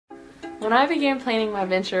When I began planning my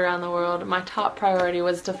venture around the world, my top priority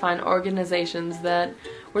was to find organizations that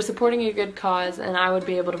were supporting a good cause and I would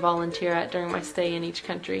be able to volunteer at during my stay in each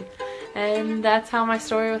country. And that's how my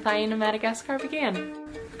story with Aina Madagascar began.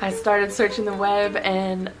 I started searching the web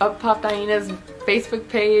and up popped Aina's Facebook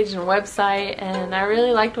page and website, and I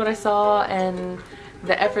really liked what I saw and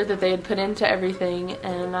the effort that they had put into everything,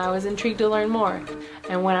 and I was intrigued to learn more.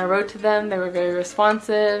 And when I wrote to them, they were very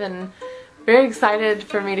responsive and very excited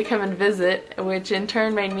for me to come and visit, which in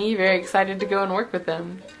turn made me very excited to go and work with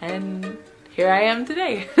them. And here I am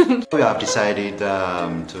today. We have decided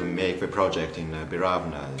to make the project in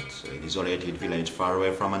Biravna. It's an isolated village far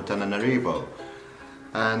away from Antananarivo.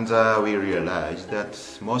 And we realized that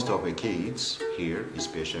most of the kids here,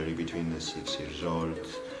 especially between 6 years old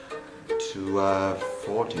to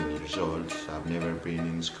 14 years old, have never been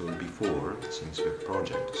in school before since the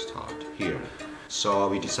project started here. So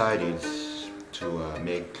we decided to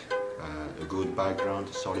make a good background,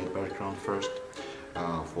 a solid background first,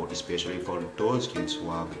 especially for those kids who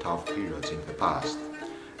have tough periods in the past.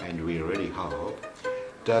 And we really hope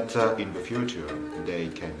that in the future they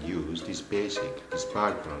can use this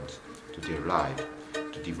background to their life,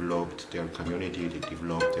 to develop their community, to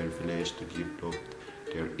develop their village, to develop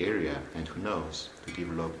their area, and who knows, to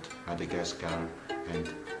develop Madagascar and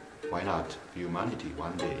why not humanity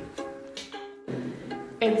one day.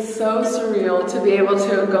 It's so surreal to be able to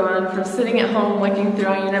have gone from sitting at home looking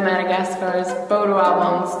through Aina Madagascar's photo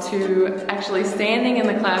albums to actually standing in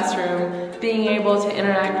the classroom, being able to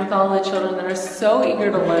interact with all the children that are so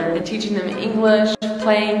eager to learn, and teaching them English,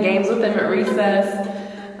 playing games with them at recess,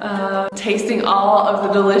 tasting all of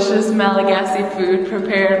the delicious Malagasy food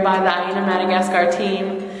prepared by the Aina Madagascar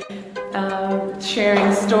team,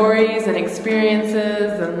 sharing stories and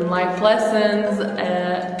experiences and life lessons.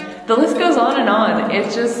 The list goes on and on.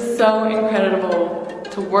 It's just so incredible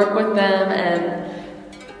to work with them and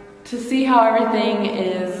to see how everything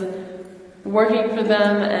is working for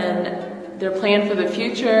them and their plan for the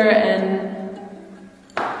future, and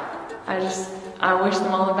I wish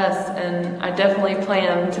them all the best, and I definitely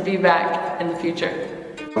plan to be back in the future.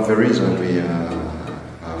 The reason we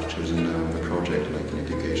have chosen the project like in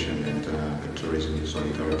education and tourism,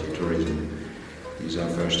 solidarity tourism, is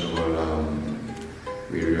first of all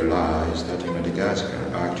we realize that in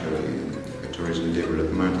Madagascar actually tourism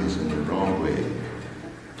development is in the wrong way.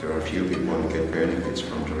 There are few people who get benefits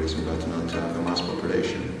from tourism, but not the mass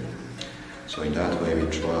population. So in that way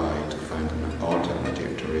we try to find an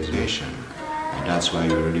alternative tourism. And that's why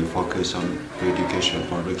we really focus on education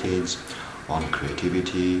for the kids, on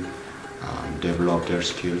creativity, develop their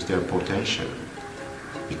skills, their potential,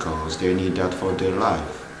 because they need that for their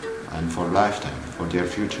life and for lifetime, for their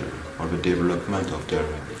future, for the development of their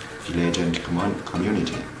village and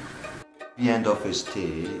community. At the end of the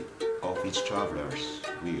stay of each travelers,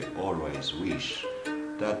 we always wish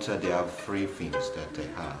that they have three things that they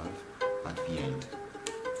have at the end.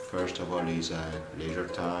 First of all is leisure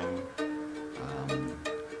time,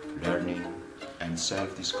 learning and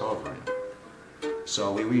self-discovery.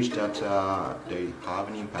 So we wish that they have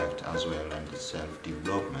an impact as well on the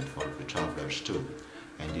self-development for the travelers too.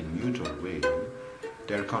 And in mutual way,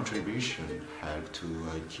 their contribution help to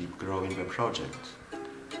keep growing the project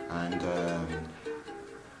and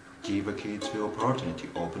give the kids the opportunity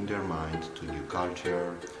to open their mind to new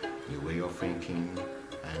culture, new way of thinking,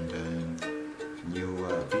 and new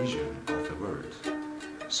vision of the world.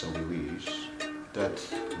 So we wish that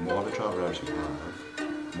more the travelers we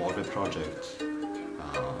have, more the project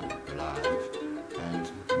alive,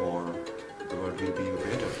 and more the world will be a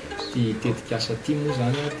better place. Ty tetikasa ty moa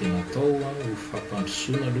zany dia natao ho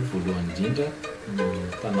fampandrosoana aloha voalohany indrindra ny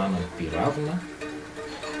tanàna Biravna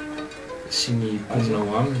sy ny mponina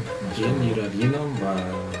ao aminy, dia ny rariana mba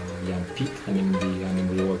hiampita any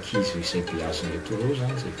amin'ireo ankizy izay beazina eto reo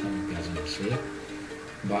zany, izay fanabeazana izay,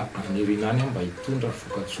 mba haniriana any mba hitondra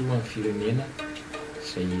vokatsoa amin'ny firenena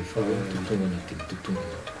izay efa tontongana dia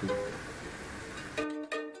tontongana tokoa.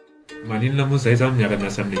 Maninona moa zay zany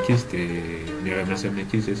miara-miasa amin'ny ankizy dia miara-miasa amin'ny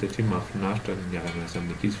ankizy zay satria mahafinaritra ny miara-miasa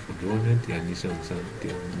amin'ny ankizy voalohany dia anisan'izany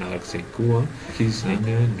dia manarak'izay koa ankizy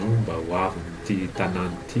zegny no mba ho avin'ity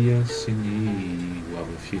tanàna ity sy ny ho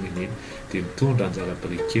avin'ny firenena dia mitondra anjara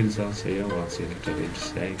biriky kely zany zay ho an'izay rehetra rehetra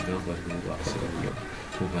izay ngamba no azy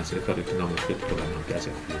momba an'izay faretina amin'ny fetiko raha mampiasa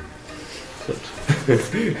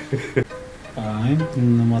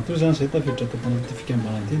matoa zany zay tafiditra tampanaty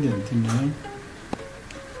fikambanan'ity dia nitindra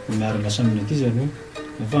miara-miasa amin'ny ankizy aloha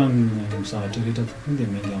efa mizavatra rehetra tokoa dia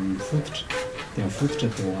miainga amin'ny fototra, dia mifototra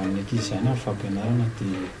dia ho amin'ny ankizy ihany amin'ny fampianarana,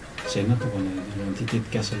 dia izay natokana an'ity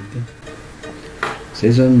tetikasa ity. Zay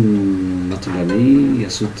zany mahatonga ny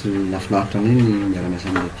asoto nafinaritra ny miara-miasa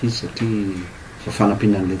amin'ny ankizy satria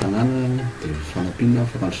fafanampiana an'ilay tanàna dia fafanampiana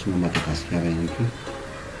fampandrosoana Madagasikara ihany koa.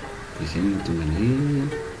 Dia izay no mahatonga ny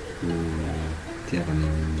tiavana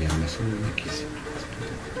miara-miasa amin'ny ankizy.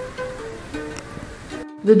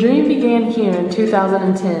 The dream began here in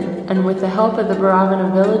 2010, and with the help of the Baravana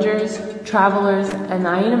villagers, travelers, and the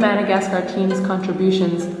Aina Madagascar team's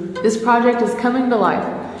contributions, this project is coming to life,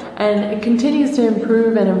 and it continues to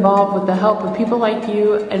improve and evolve with the help of people like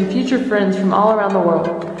you and future friends from all around the world.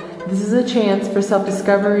 This is a chance for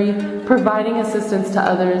self-discovery, providing assistance to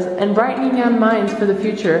others, and brightening young minds for the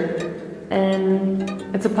future, and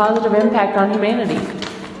it's a positive impact on humanity.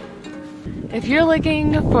 If you're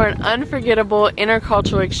looking for an unforgettable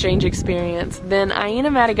intercultural exchange experience, then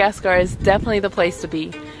Aina Madagascar is definitely the place to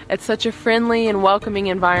be. It's such a friendly and welcoming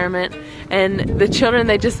environment, and the children,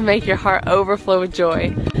 they just make your heart overflow with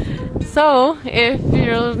joy. So, if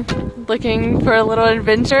you're looking for a little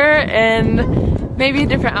adventure and maybe a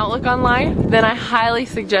different outlook on life, then I highly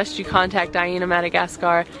suggest you contact Aina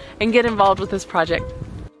Madagascar and get involved with this project.